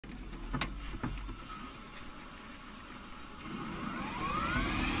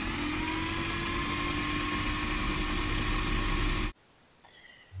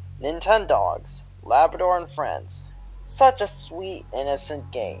Nintendogs, Labrador and Friends. Such a sweet,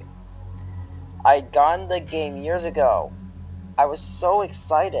 innocent game. I'd gotten the game years ago. I was so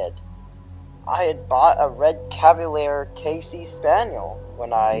excited. I had bought a red Cavalier KC Spaniel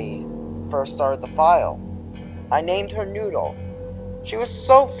when I first started the file. I named her Noodle. She was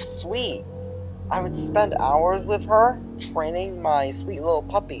so sweet. I would spend hours with her, training my sweet little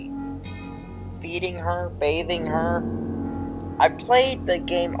puppy. Feeding her, bathing her. I played the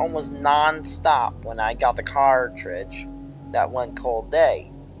game almost non-stop when I got the cartridge that one cold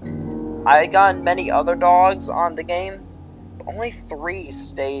day. I had gotten many other dogs on the game, but only 3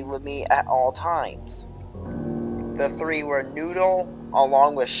 stayed with me at all times. The 3 were Noodle,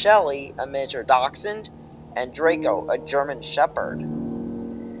 along with Shelly, a miniature dachshund, and Draco, a German shepherd.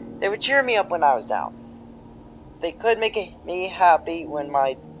 They would cheer me up when I was down. They could make me happy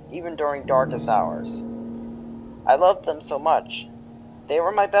even during darkest hours. I loved them so much. They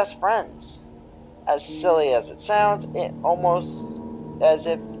were my best friends. As silly as it sounds, it almost as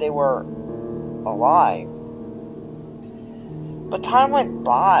if they were alive. But time went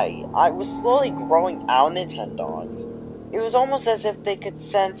by. I was slowly growing out Nintendogs. It was almost as if they could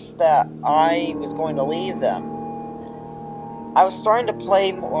sense that I was going to leave them. I was starting to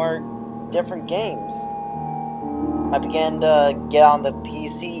play more different games. I began to get on the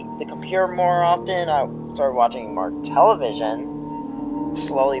computer more often. I started watching more television.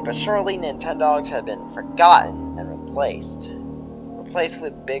 Slowly but surely, Nintendogs had been forgotten and replaced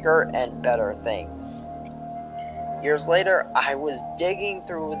with bigger and better things. Years later, I was digging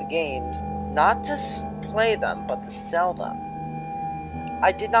through the games, not to play them, but to sell them.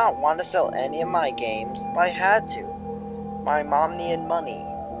 I did not want to sell any of my games, but I had to. My mom needed money.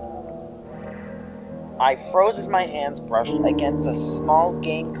 I froze as my hands brushed against a small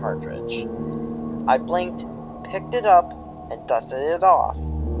game cartridge. I blinked, picked it up, and dusted it off.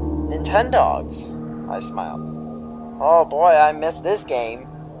 Nintendogs, I smiled. Oh boy, I missed this game.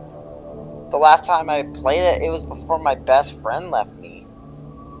 The last time I played it, it was before my best friend left me.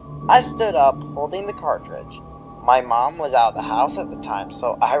 I stood up, holding the cartridge. My mom was out of the house at the time,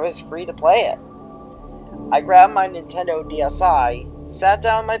 so I was free to play it. I grabbed my Nintendo DSi, sat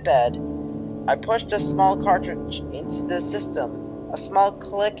down in my bed. I pushed a small cartridge into the system. A small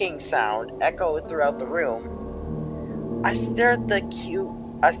clicking sound echoed throughout the room. I stared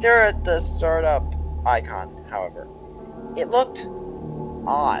at the startup icon, however. It looked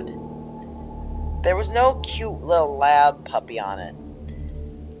odd. There was no cute little lab puppy on it.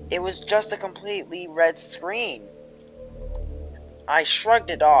 It was just a completely red screen. I shrugged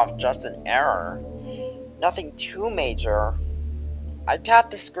it off, just an error. Nothing too major. I tapped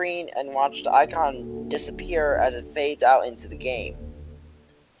the screen and watched the icon disappear as it fades out into the game.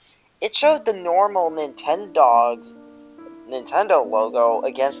 It showed the normal Nintendo logo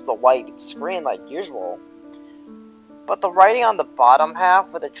against the white screen like usual. But the writing on the bottom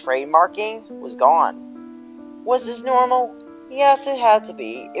half with the trademarking was gone. Was this normal? Yes, it had to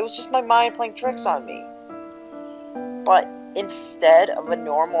be. It was just my mind playing tricks on me. But instead of a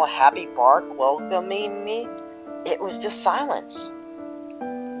normal happy bark welcoming me, it was just silence.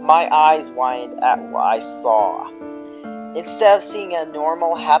 My eyes widened at what I saw. Instead of seeing a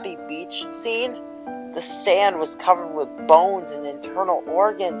normal happy beach scene, the sand was covered with bones and internal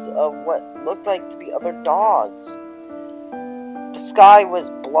organs of what looked like to be other dogs. The sky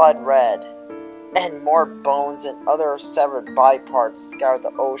was blood red, and more bones and other severed body parts scoured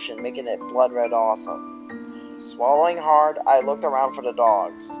the ocean, making it blood red also. Swallowing hard, I looked around for the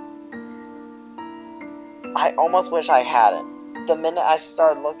dogs. I almost wish I hadn't. The minute I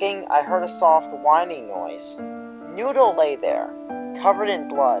started looking, I heard a soft whining noise. Noodle lay there, covered in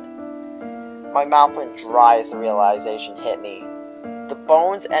blood. My mouth went dry as the realization hit me. The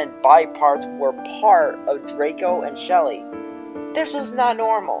bones and body parts were part of Draco and Shelly. This was not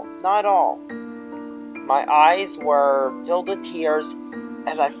normal, not at all. My eyes were filled with tears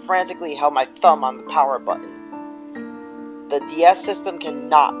as I frantically held my thumb on the power button. The DS system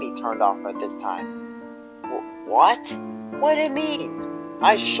cannot be turned off at this time. What? What did it mean?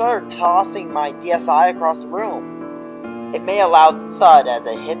 I shuddered, tossing my DSi across the room. It made a loud thud as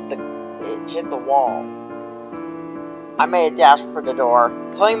it hit the wall. I made a dash for the door.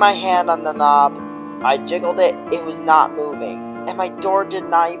 Putting my hand on the knob, I jiggled it. It was not moving, and my door did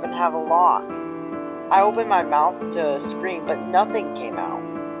not even have a lock. I opened my mouth to scream, but nothing came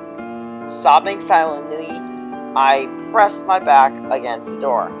out. Sobbing silently, I pressed my back against the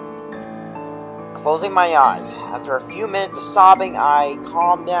door. Closing my eyes, after a few minutes of sobbing, I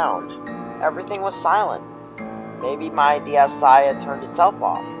calmed down. Everything was silent. Maybe my DSi had turned itself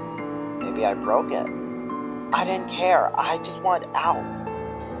off. Maybe I broke it. I didn't care. I just wanted out.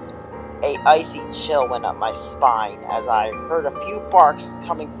 A icy chill went up my spine as I heard a few barks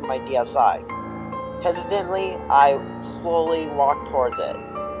coming from my DSi. Hesitantly, I slowly walked towards it.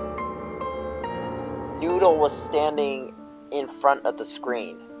 Noodle was standing in front of the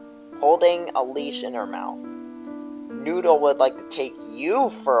screen, holding a leash in her mouth. Noodle would like to take you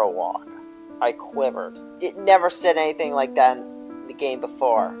for a walk. I quivered. It never said anything like that in the game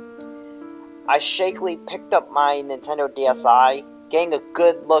before. I shakily picked up my Nintendo DSi, getting a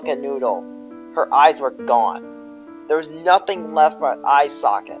good look at Noodle. Her eyes were gone. There was nothing left but eye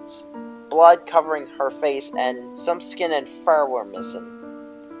sockets. Blood covering her face and some skin and fur were missing.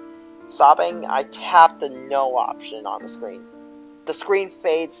 Sobbing, I tapped the no option on the screen. The screen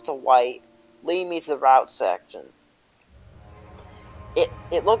fades to white, leading me to the route section.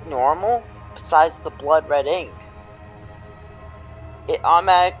 It looked normal, besides the blood red ink. It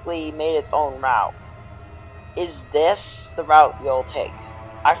automatically made its own route. Is this the route you'll take?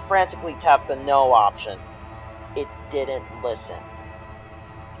 I frantically tapped the no option. It didn't listen.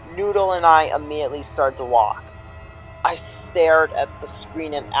 Noodle and I immediately started to walk. I stared at the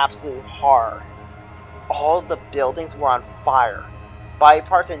screen in absolute horror. All the buildings were on fire. Body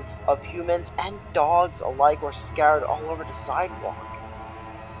parts of humans and dogs alike were scattered all over the sidewalk.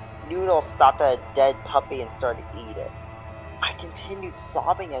 Noodle stopped at a dead puppy and started to eat it. I continued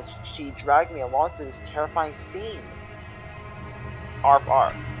sobbing as she dragged me along through this terrifying scene. Arf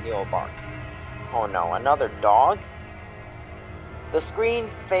arf, Noodle barked. Oh no, another dog? The screen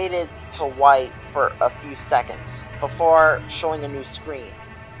faded to white for a few seconds, before showing a new screen.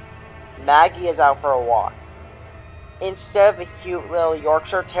 Maggie is out for a walk. Instead of a cute little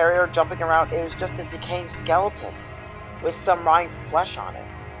Yorkshire Terrier jumping around, it was just a decaying skeleton, with some rotting flesh on it.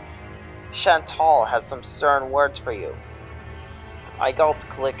 Chantal has some stern words for you. I gulped,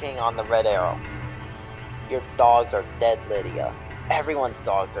 clicking on the red arrow. Your dogs are dead, Lydia. Everyone's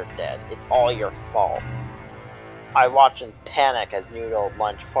dogs are dead. It's all your fault. I watched in panic as Noodle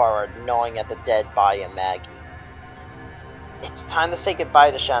lunged forward, gnawing at the dead body of Maggie. It's time to say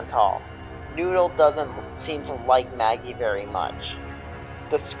goodbye to Chantal. Noodle doesn't seem to like Maggie very much.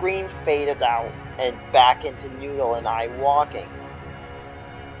 The screen faded out, and back into Noodle and I walking.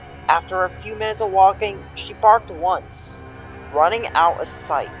 After a few minutes of walking, she barked once, running out of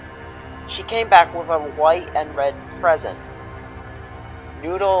sight. She came back with a white and red present.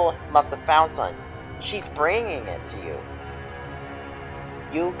 Noodle must have found something. She's bringing it to you.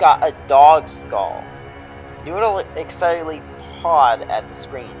 You got a dog skull. Noodle excitedly pawed at the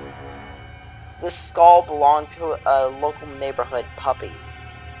screen. The skull belonged to a local neighborhood puppy.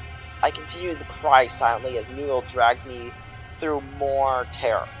 I continued to cry silently as Noodle dragged me through more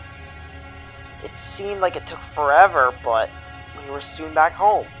terror. It seemed like it took forever, but we were soon back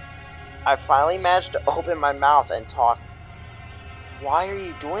home. I finally managed to open my mouth and talk. Why are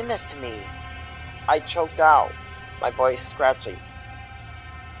you doing this to me? I choked out, my voice scratchy.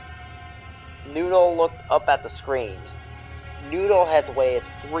 Noodle looked up at the screen. Noodle has waited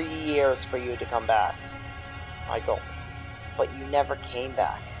 3 years for you to come back. I gulped. But you never came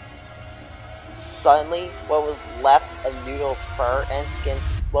back. Suddenly, what was left of Noodle's fur and skin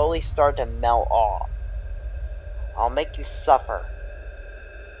slowly started to melt off. I'll make you suffer.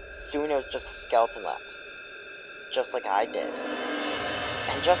 Soon it was just a skeleton left. Just like I did.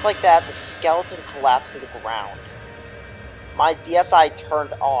 And just like that, the skeleton collapsed to the ground. My DSi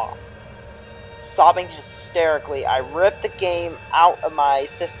turned off. Sobbing hysterically, I ripped the game out of my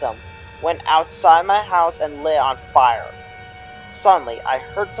system, went outside my house, and lit it on fire. Suddenly, I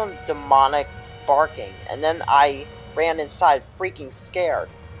heard some demonic barking, and then I ran inside, freaking scared.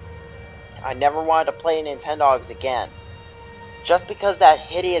 I never wanted to play Nintendogs again. Just because that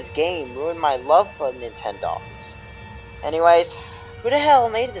hideous game ruined my love for Nintendogs. Anyways, who the hell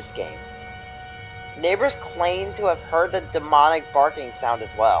made this game? Neighbors claim to have heard the demonic barking sound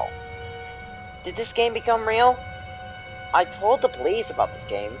as well. Did this game become real? I told the police about this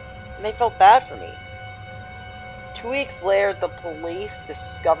game, and they felt bad for me. 2 weeks later, the police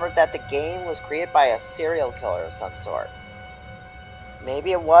discovered that the game was created by a serial killer of some sort.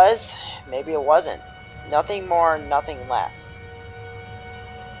 Maybe it was, maybe it wasn't. Nothing more, nothing less.